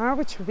your car,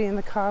 which will be in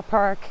the car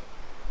park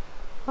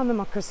on the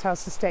Muckross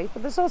House estate,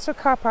 but there's also a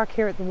car park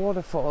here at the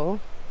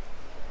waterfall.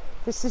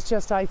 This is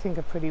just, I think,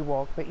 a pretty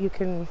walk, but you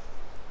can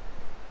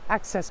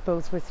access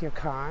both with your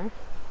car.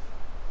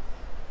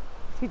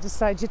 If you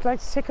decide you'd like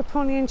to take a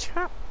pony and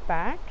trap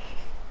back,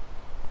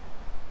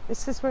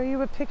 this is where you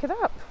would pick it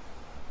up.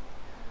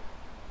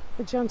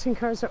 The jaunting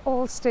cars are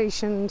all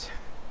stationed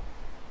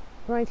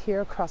right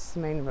here across the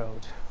main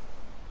road.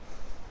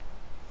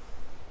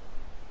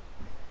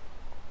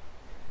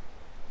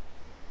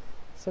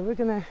 So we're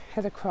going to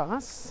head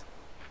across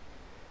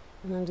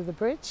and under the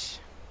bridge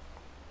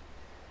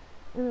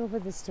and over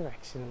this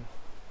direction.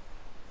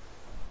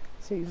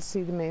 So you'll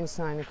see the main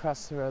sign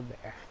across the road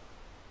there.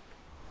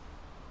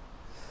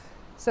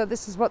 So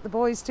this is what the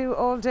boys do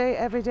all day,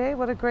 every day.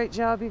 What a great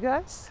job, you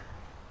guys.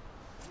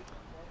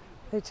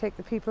 They take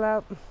the people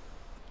out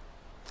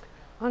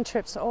on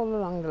trips all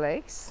along the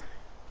lakes.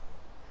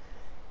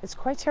 It's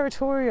quite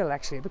territorial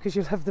actually, because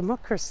you'll have the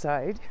Muckross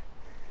side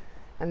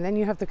and then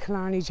you have the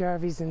Killarney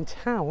Jarvies in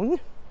town,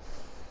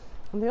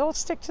 and they all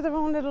stick to their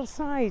own little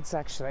sides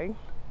actually.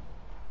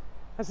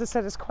 As I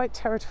said, it's quite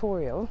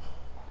territorial.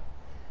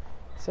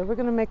 So we're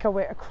going to make our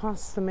way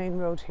across the main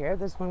road here.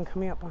 There's one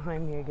coming up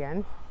behind me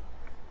again.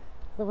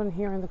 The one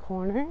here in the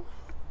corner.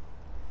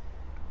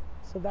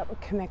 So that would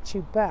connect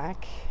you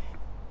back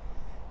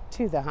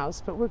to the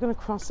house, but we're going to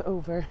cross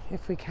over,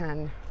 if we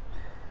can,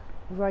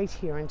 right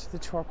here into the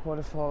Torc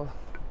Waterfall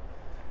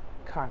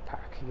car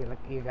park,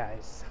 you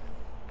guys.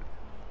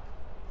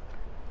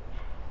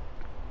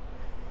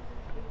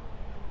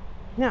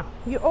 Now,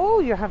 you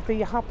have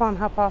the hop on,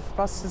 hop off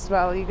bus as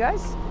well, you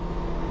guys.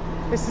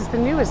 This is the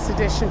newest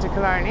addition to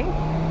Killarney.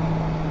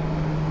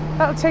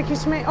 That'll take you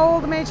to all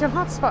the major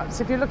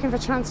hotspots if you're looking for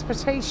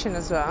transportation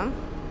as well.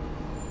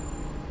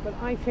 But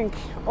I think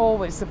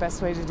always the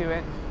best way to do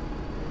it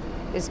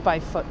is by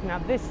foot. Now,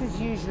 this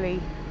is usually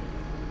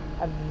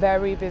a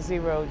very busy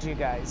road, you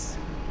guys.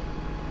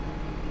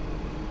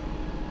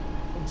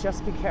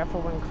 Just be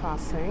careful when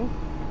crossing.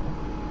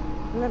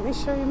 And let me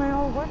show you my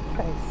old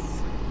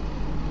workplace,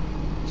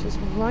 which is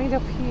right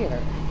up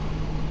here.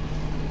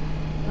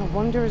 I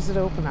wonder, is it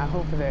open? I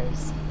hope it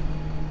is.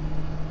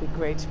 It'd be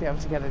great to be able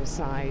to get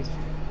inside.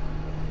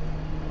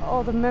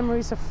 Oh, the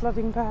memories are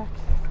flooding back,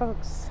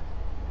 folks.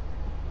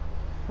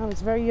 I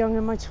was very young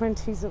in my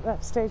 20s at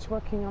that stage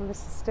working on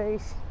this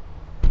estate.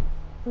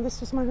 And this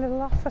was my little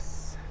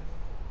office.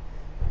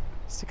 I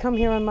used to come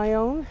here on my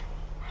own,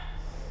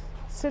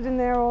 sit in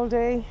there all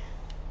day,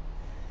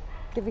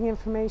 giving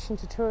information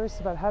to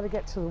tourists about how to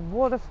get to the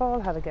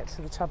waterfall, how to get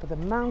to the top of the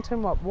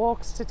mountain, what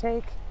walks to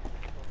take,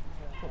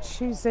 what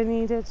shoes they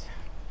needed,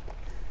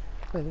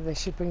 whether they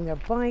should bring their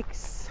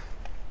bikes.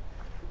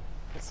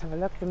 Let's have a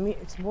look. The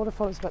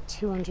waterfall is about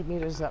 200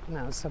 meters up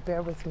now, so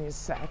bear with me a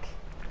sec.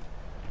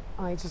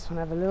 I just want to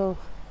have a little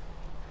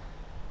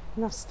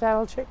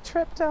nostalgic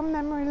trip down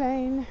memory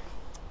lane.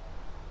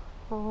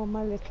 Oh,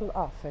 my little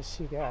office,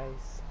 you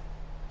guys.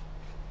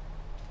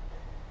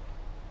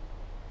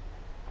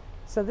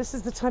 So this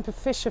is the type of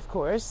fish, of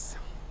course.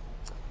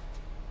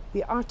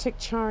 The Arctic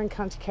char in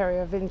County Kerry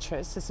of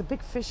interest. It's a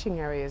big fishing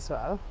area as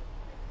well.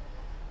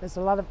 There's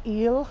a lot of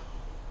eel,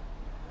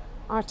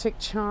 Arctic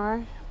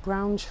char,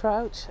 brown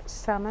trout,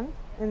 salmon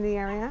in the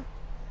area.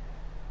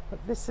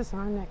 But this is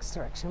our next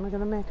direction. We're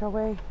going to make our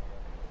way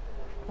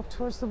up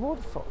towards the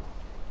waterfall.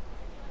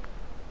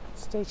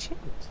 Stay tuned.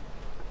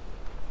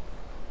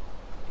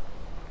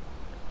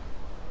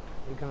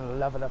 You're going to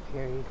love it up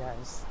here, you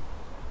guys.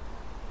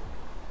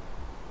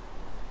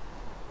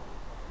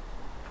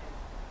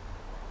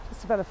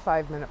 Just about a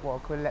 5-minute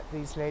walk. We'll let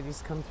these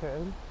ladies come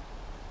through.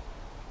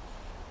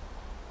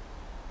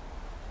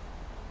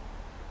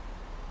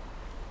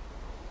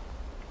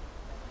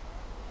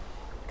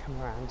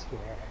 come around here.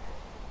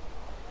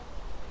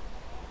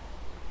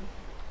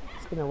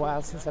 It's been a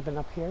while since I've been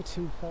up here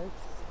too,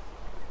 folks.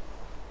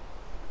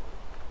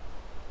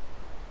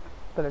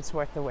 But it's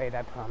worth the wait,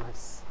 I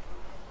promise.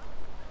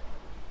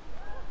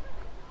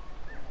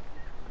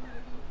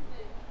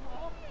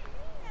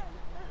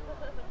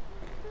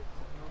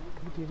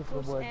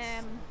 Beautiful woods.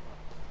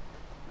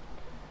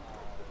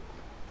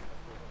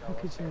 How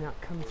could you not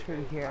come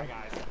through here?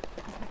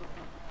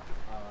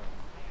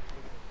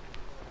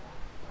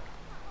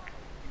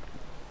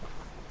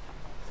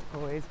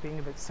 Always being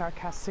a bit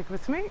sarcastic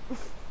with me.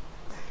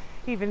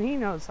 Even he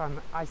knows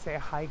I say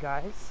hi,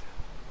 guys.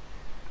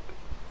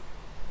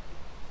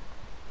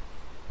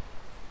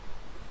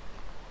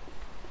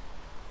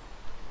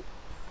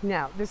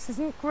 Now, this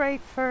isn't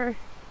great for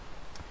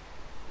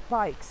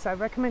bikes. I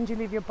recommend you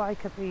leave your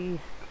bike at the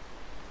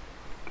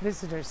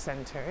visitor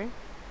center.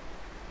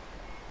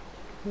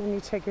 And then you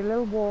take your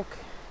little walk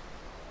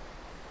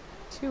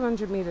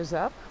 200 meters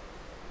up.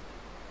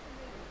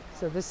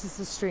 So this is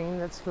the stream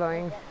that's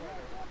flowing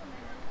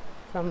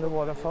from the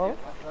waterfall.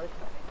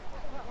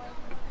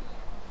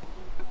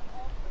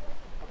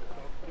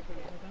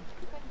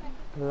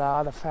 A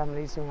lot of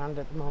families around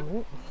at the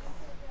moment.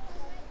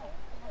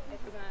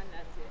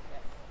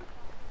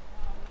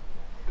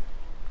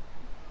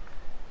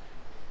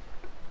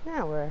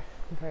 Now we're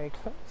very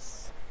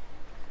close.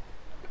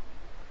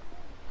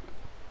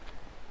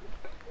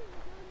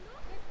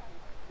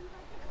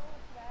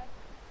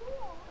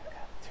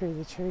 Through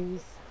the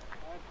trees.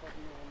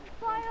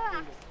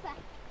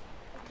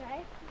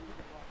 Okay.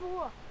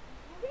 4.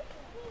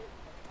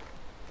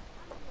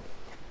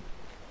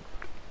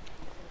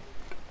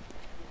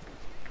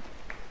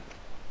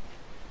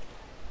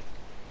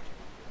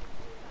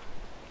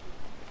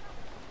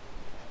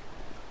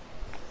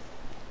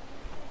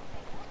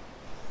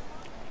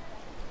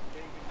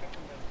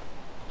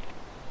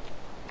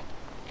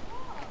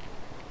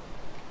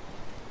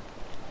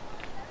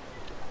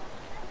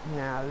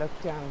 Now look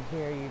down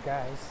here, you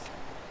guys.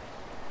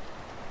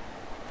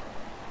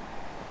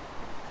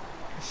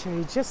 I'll show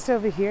you just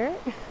over here.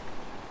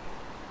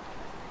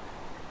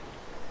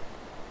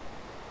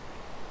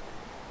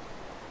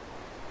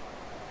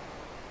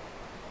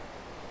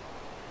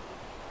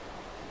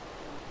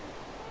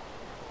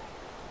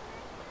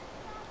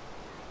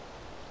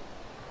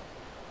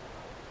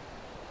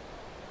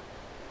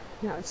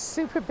 Now it's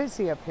super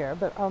busy up here,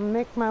 but I'll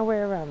make my way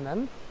around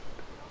them.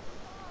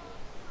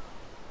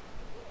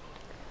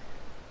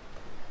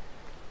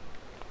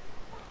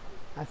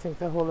 I think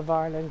the whole of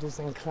Ireland is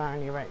in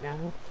Killarney right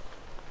now.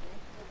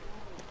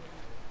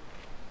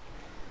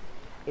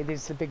 It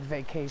is a big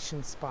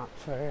vacation spot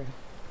for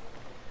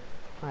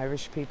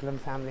Irish people and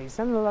families,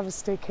 and a lot of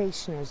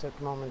staycationers at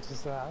the moment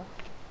as well.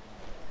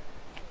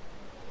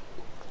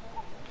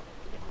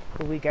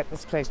 But we get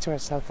this place to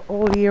ourselves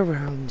all year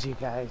round, you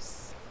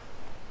guys.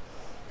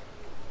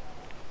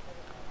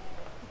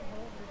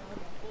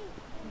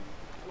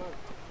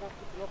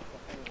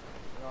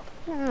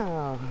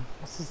 Oh,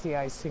 this is the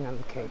icing on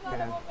the cake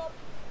then.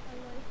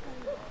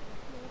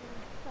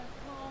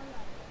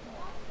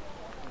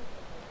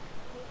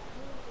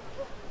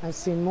 I've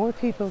seen more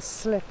people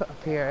slip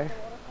up here.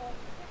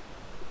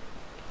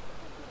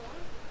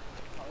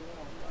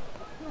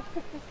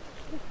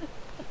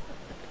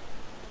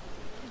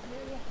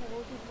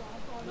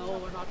 No,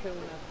 we're not doing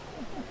that.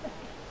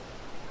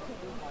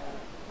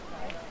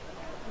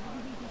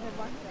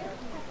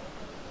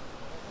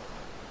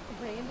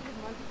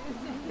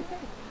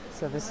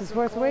 So this is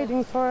worth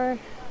waiting for.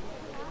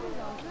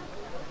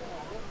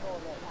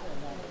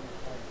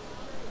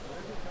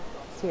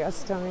 See how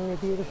stunningly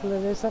beautiful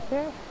it is up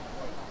here?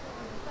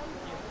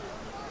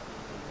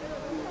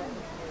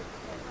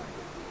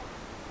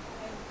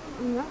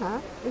 And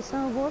that is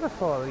our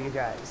waterfall, you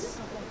guys.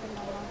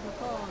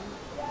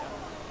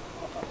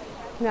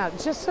 Now,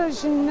 just so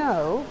as you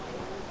know,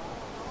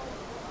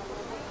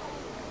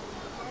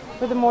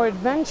 for the more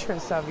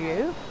adventurous of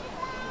you,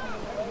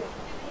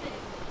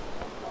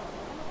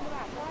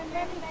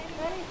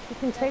 you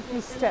can take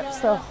these steps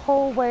the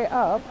whole way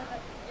up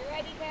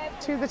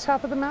to the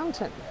top of the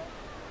mountain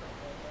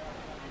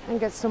and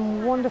get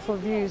some wonderful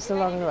views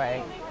along the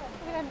way.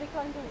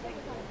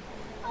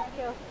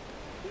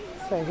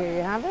 So here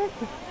you have it.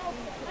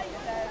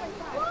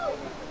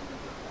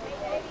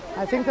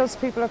 I think those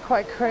people are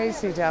quite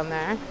crazy down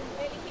there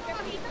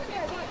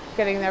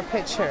getting their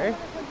picture.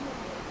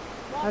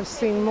 I've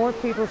seen more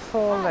people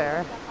fall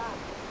there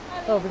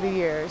over the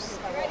years.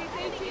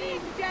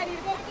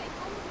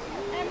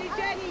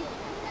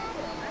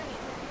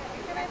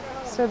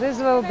 So it is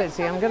a little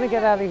busy. I'm going to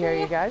get out of here,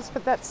 you guys,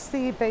 but that's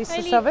the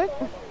basis of it.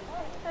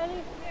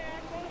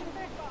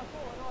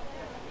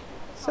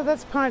 So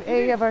that's part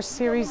A of our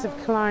series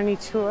of Killarney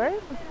tour.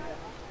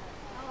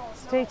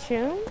 Stay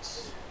tuned.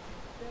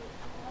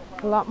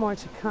 A lot more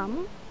to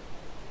come.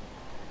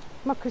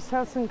 Muckross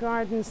House and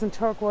Gardens and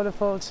Torc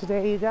Waterfall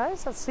today, you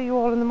guys. I'll see you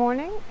all in the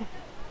morning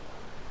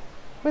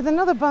with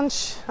another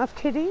bunch of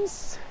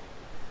kiddies.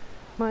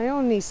 My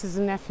own nieces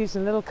and nephews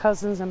and little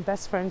cousins and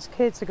best friends'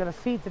 kids are going to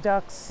feed the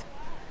ducks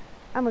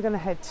and we're going to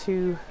head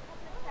to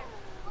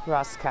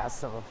Ross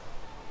Castle.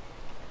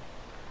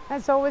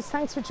 As always,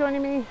 thanks for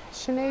joining me.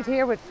 Sinead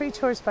here with Free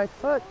Tours by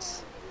Foot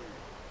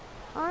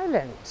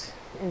Ireland,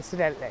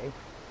 incidentally.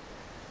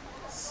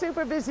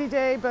 Super busy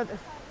day, but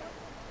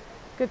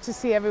good to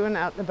see everyone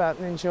out and about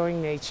and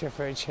enjoying nature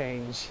for a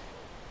change.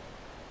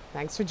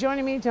 Thanks for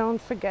joining me.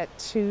 Don't forget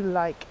to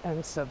like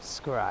and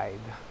subscribe.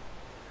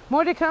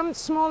 More to come,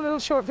 small little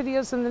short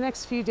videos in the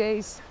next few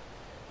days.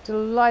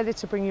 Delighted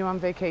to bring you on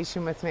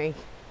vacation with me.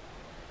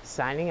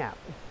 Signing out.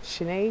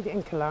 Sinead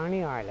in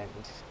Killarney, Ireland.